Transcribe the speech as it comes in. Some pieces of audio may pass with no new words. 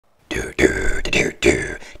Hey,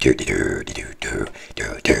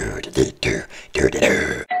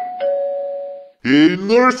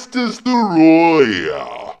 Nurse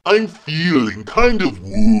Destroyer. I'm feeling kind of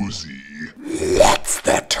woozy. What's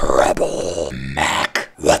the trouble, Mac?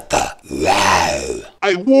 What the wow?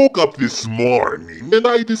 I woke up this morning and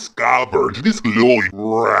I discovered this glowing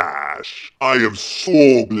rash. I am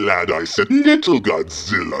so glad I sent little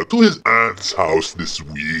Godzilla to his aunt's house this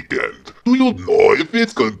weekend. Do you know if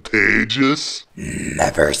it's contagious?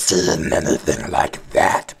 Never seen anything like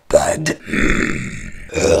that, bud.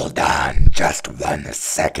 Hold on just 1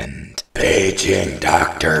 second. Paging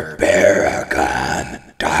Dr. Baragon.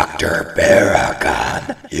 Dr.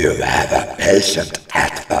 Baragon, you have a patient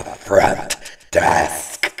at the front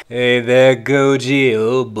desk. Hey there, Goji,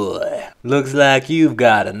 oh boy. Looks like you've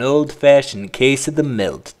got an old-fashioned case of the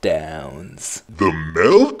Meltdowns. The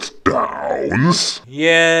Meltdowns?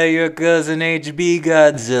 Yeah, your cousin HB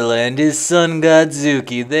Godzilla and his son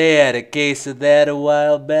Godzuki, they had a case of that a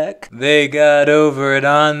while back. They got over it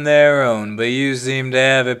on their own, but you seem to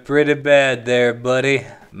have it pretty bad there, buddy.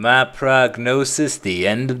 My prognosis, the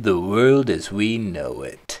end of the world as we know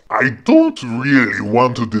it. I don't really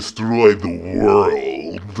want to destroy the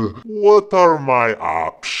world. What are my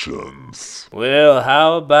options? Well,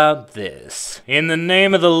 how about this? In the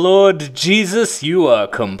name of the Lord Jesus, you are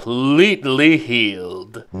completely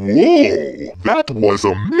healed. Whoa, that was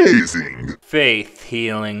amazing. Faith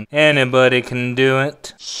healing. Anybody can do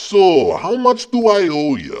it. So, how much do I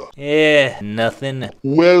owe you? Nothing.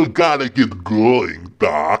 Well, gotta get going,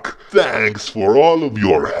 Doc. Thanks for all of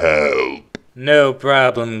your help. No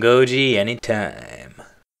problem, Goji, anytime.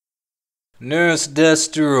 Nurse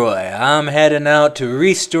Destroy, I'm heading out to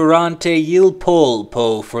Ristorante Il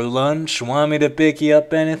Polpo for lunch. Want me to pick you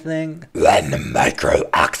up anything? 1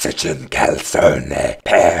 micro-oxygen calzone,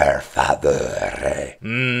 per favore.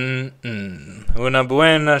 Una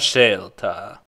buona scelta.